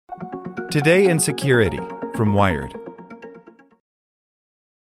Today in Security from Wired.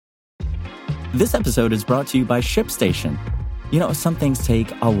 This episode is brought to you by ShipStation. You know, some things take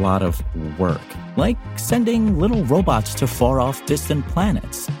a lot of work, like sending little robots to far-off distant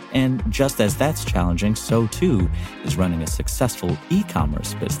planets. And just as that's challenging, so too is running a successful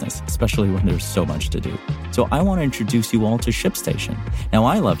e-commerce business, especially when there's so much to do. So I want to introduce you all to ShipStation. Now,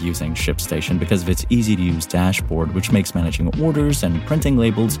 I love using ShipStation because of its easy-to-use dashboard, which makes managing orders and printing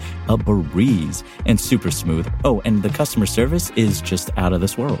labels a breeze and super smooth. Oh, and the customer service is just out of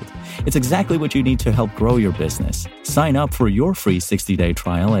this world. It's exactly what you need to help grow your business. Sign up for your free 60-day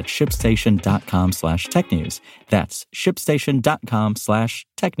trial at shipstation.com/technews. That's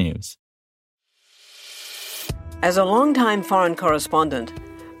shipstation.com/technews. As a longtime foreign correspondent,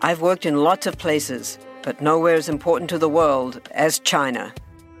 I've worked in lots of places, but nowhere as important to the world as China.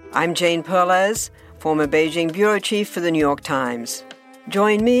 I'm Jane Perlez, former Beijing bureau chief for the New York Times.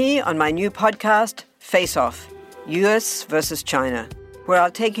 Join me on my new podcast, Face Off, US versus China, where I'll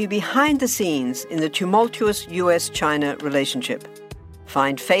take you behind the scenes in the tumultuous US-China relationship.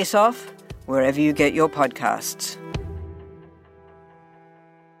 Find Face Off wherever you get your podcasts.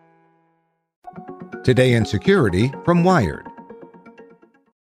 Today in Security from Wired.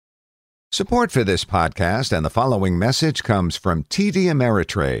 Support for this podcast and the following message comes from TD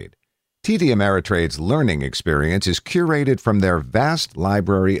Ameritrade. TD Ameritrade's learning experience is curated from their vast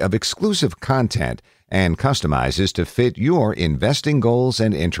library of exclusive content and customizes to fit your investing goals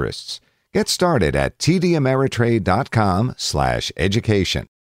and interests. Get started at tdameritrade.com/education.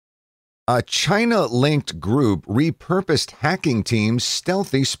 A China-linked group repurposed hacking team's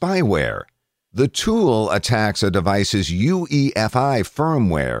Stealthy spyware. The tool attacks a device's UEFI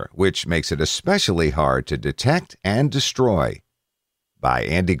firmware, which makes it especially hard to detect and destroy. By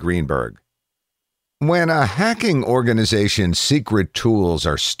Andy Greenberg. When a hacking organization's secret tools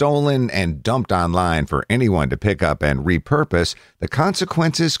are stolen and dumped online for anyone to pick up and repurpose, the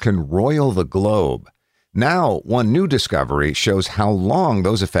consequences can roil the globe. Now, one new discovery shows how long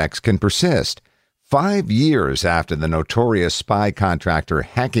those effects can persist. 5 years after the notorious spy contractor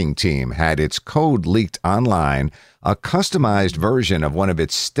Hacking Team had its code leaked online, a customized version of one of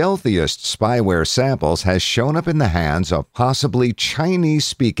its stealthiest spyware samples has shown up in the hands of possibly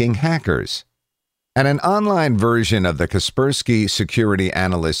Chinese-speaking hackers. At an online version of the Kaspersky Security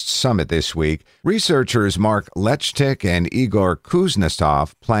Analysts Summit this week, researchers Mark Lechtik and Igor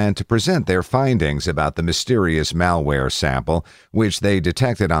Kuznetsov plan to present their findings about the mysterious malware sample, which they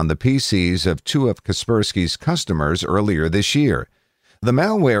detected on the PCs of two of Kaspersky's customers earlier this year. The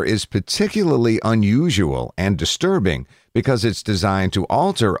malware is particularly unusual and disturbing because it's designed to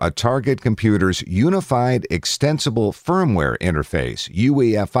alter a target computer's Unified Extensible Firmware Interface,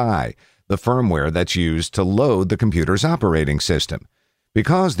 UEFI, the firmware that's used to load the computer's operating system.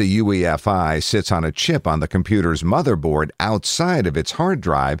 Because the UEFI sits on a chip on the computer's motherboard outside of its hard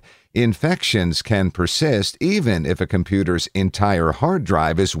drive, infections can persist even if a computer's entire hard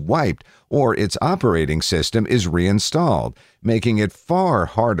drive is wiped or its operating system is reinstalled, making it far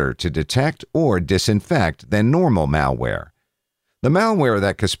harder to detect or disinfect than normal malware. The malware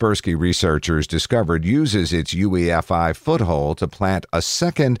that Kaspersky researchers discovered uses its UEFI foothold to plant a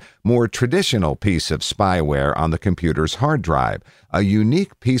second, more traditional piece of spyware on the computer's hard drive, a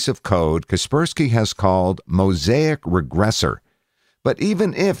unique piece of code Kaspersky has called Mosaic Regressor. But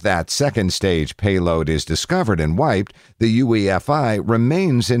even if that second-stage payload is discovered and wiped, the UEFI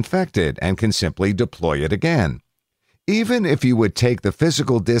remains infected and can simply deploy it again. Even if you would take the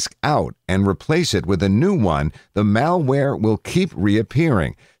physical disk out and replace it with a new one, the malware will keep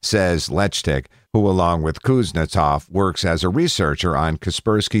reappearing, says Lechtik, who along with Kuznetsov works as a researcher on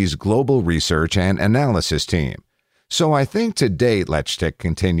Kaspersky's global research and analysis team. So I think to date, Lechtik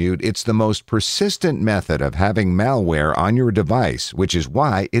continued, it's the most persistent method of having malware on your device, which is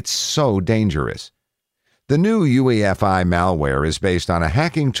why it's so dangerous. The new UEFI malware is based on a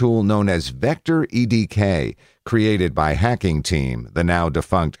hacking tool known as Vector EDK, created by Hacking Team, the now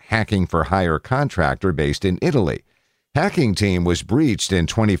defunct hacking for hire contractor based in Italy. Hacking Team was breached in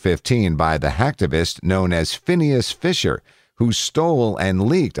 2015 by the hacktivist known as Phineas Fisher, who stole and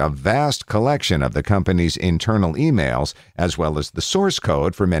leaked a vast collection of the company's internal emails, as well as the source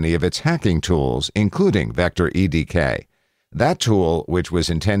code for many of its hacking tools, including Vector EDK. That tool, which was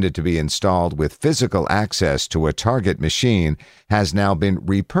intended to be installed with physical access to a target machine, has now been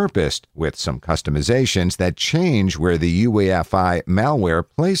repurposed with some customizations that change where the UEFI malware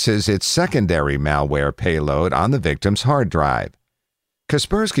places its secondary malware payload on the victim's hard drive.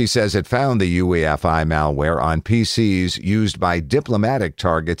 Kaspersky says it found the UEFI malware on PCs used by diplomatic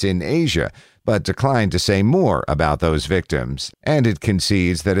targets in Asia, but declined to say more about those victims, and it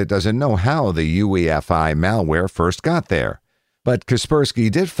concedes that it doesn't know how the UEFI malware first got there. But Kaspersky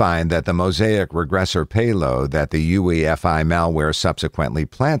did find that the mosaic regressor payload that the UEFI malware subsequently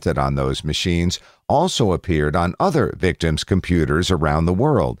planted on those machines also appeared on other victims' computers around the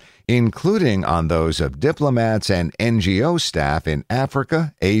world, including on those of diplomats and NGO staff in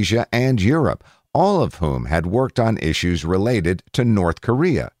Africa, Asia, and Europe, all of whom had worked on issues related to North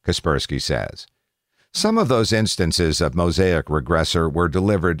Korea, Kaspersky says. Some of those instances of mosaic regressor were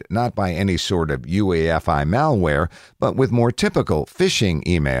delivered not by any sort of UEFI malware, but with more typical phishing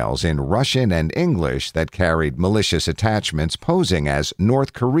emails in Russian and English that carried malicious attachments posing as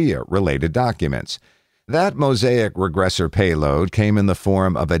North Korea-related documents. That mosaic regressor payload came in the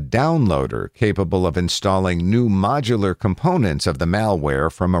form of a downloader capable of installing new modular components of the malware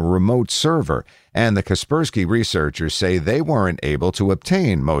from a remote server, and the Kaspersky researchers say they weren't able to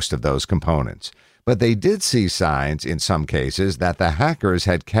obtain most of those components. But they did see signs in some cases that the hackers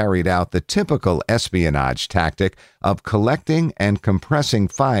had carried out the typical espionage tactic of collecting and compressing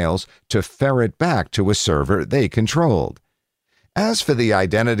files to ferret back to a server they controlled. As for the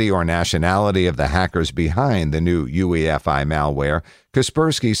identity or nationality of the hackers behind the new UEFI malware,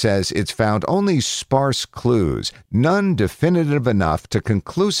 Kaspersky says it's found only sparse clues, none definitive enough to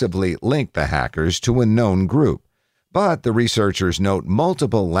conclusively link the hackers to a known group. But the researchers note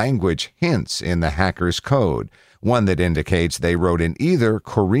multiple language hints in the hackers' code, one that indicates they wrote in either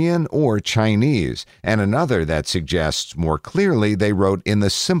Korean or Chinese, and another that suggests more clearly they wrote in the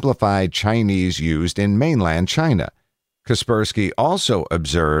simplified Chinese used in mainland China. Kaspersky also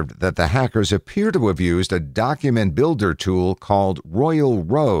observed that the hackers appear to have used a document builder tool called Royal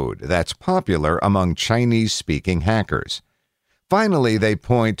Road that's popular among Chinese-speaking hackers. Finally, they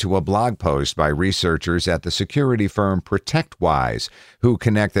point to a blog post by researchers at the security firm ProtectWise, who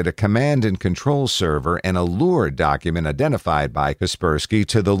connected a command and control server and a lure document identified by Kaspersky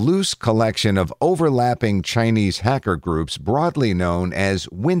to the loose collection of overlapping Chinese hacker groups broadly known as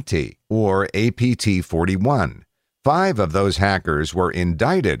WINTI, or APT-41. 5 of those hackers were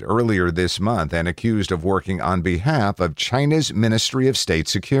indicted earlier this month and accused of working on behalf of China's Ministry of State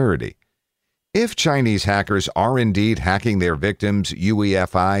Security. If Chinese hackers are indeed hacking their victims'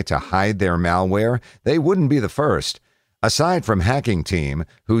 UEFI to hide their malware, they wouldn't be the first. Aside from Hacking Team,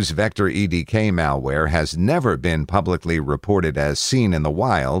 whose Vector EDK malware has never been publicly reported as seen in the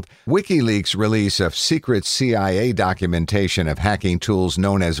wild, WikiLeaks' release of secret CIA documentation of hacking tools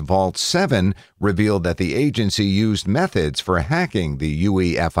known as Vault 7 revealed that the agency used methods for hacking the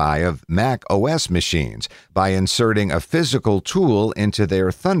UEFI of Mac OS machines by inserting a physical tool into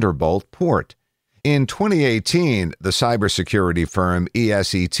their Thunderbolt port. In 2018, the cybersecurity firm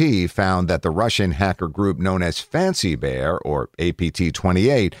ESET found that the Russian hacker group known as Fancy Bear, or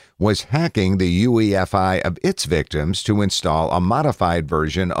APT-28, was hacking the UEFI of its victims to install a modified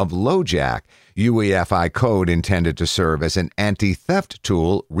version of LoJack, UEFI code intended to serve as an anti-theft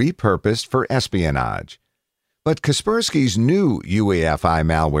tool repurposed for espionage. But Kaspersky's new UEFI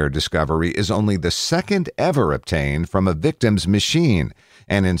malware discovery is only the second ever obtained from a victim's machine,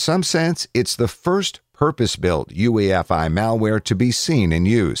 and in some sense, it's the first purpose-built UEFI malware to be seen in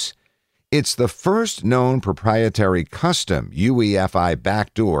use. It's the first known proprietary custom UEFI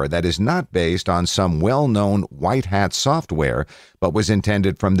backdoor that is not based on some well-known white hat software, but was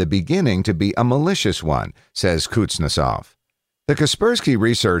intended from the beginning to be a malicious one, says Kuznetsov. The Kaspersky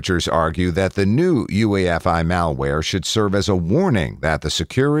researchers argue that the new UEFI malware should serve as a warning that the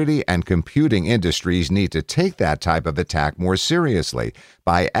security and computing industries need to take that type of attack more seriously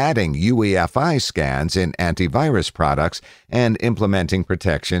by adding UEFI scans in antivirus products and implementing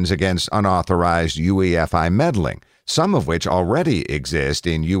protections against unauthorized UEFI meddling, some of which already exist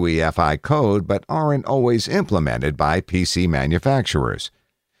in UEFI code but aren't always implemented by PC manufacturers.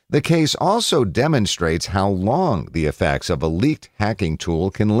 The case also demonstrates how long the effects of a leaked hacking tool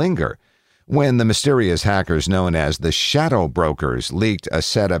can linger. When the mysterious hackers known as the Shadow Brokers leaked a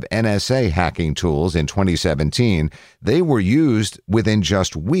set of NSA hacking tools in 2017, they were used within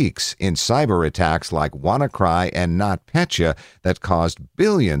just weeks in cyber attacks like WannaCry and NotPetya that caused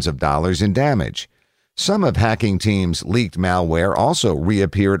billions of dollars in damage. Some of Hacking Team's leaked malware also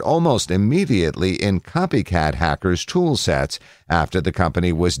reappeared almost immediately in copycat hackers' tool sets after the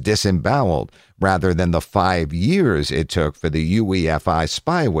company was disemboweled, rather than the 5 years it took for the UEFI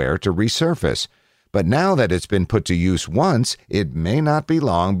spyware to resurface. But now that it's been put to use once, it may not be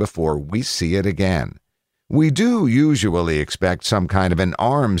long before we see it again. We do usually expect some kind of an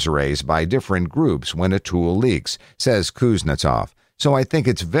arms race by different groups when a tool leaks, says Kuznetsov. So I think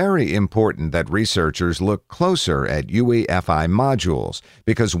it's very important that researchers look closer at UEFI modules,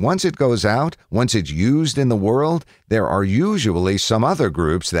 because once it goes out, once it's used in the world, there are usually some other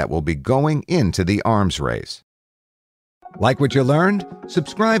groups that will be going into the arms race. Like what you learned?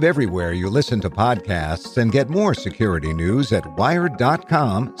 Subscribe everywhere you listen to podcasts and get more security news at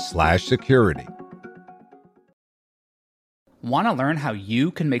wired.com/security. Want to learn how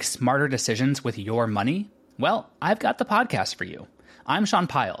you can make smarter decisions with your money? Well, I've got the podcast for you. I'm Sean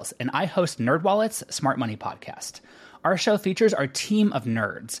Piles, and I host NerdWallet's Smart Money Podcast. Our show features our team of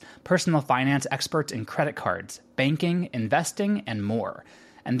nerds, personal finance experts in credit cards, banking, investing, and more.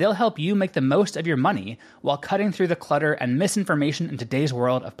 And they'll help you make the most of your money while cutting through the clutter and misinformation in today's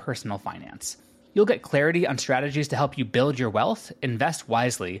world of personal finance. You'll get clarity on strategies to help you build your wealth, invest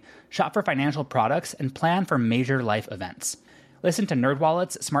wisely, shop for financial products, and plan for major life events. Listen to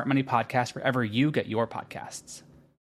NerdWallet's Smart Money Podcast wherever you get your podcasts.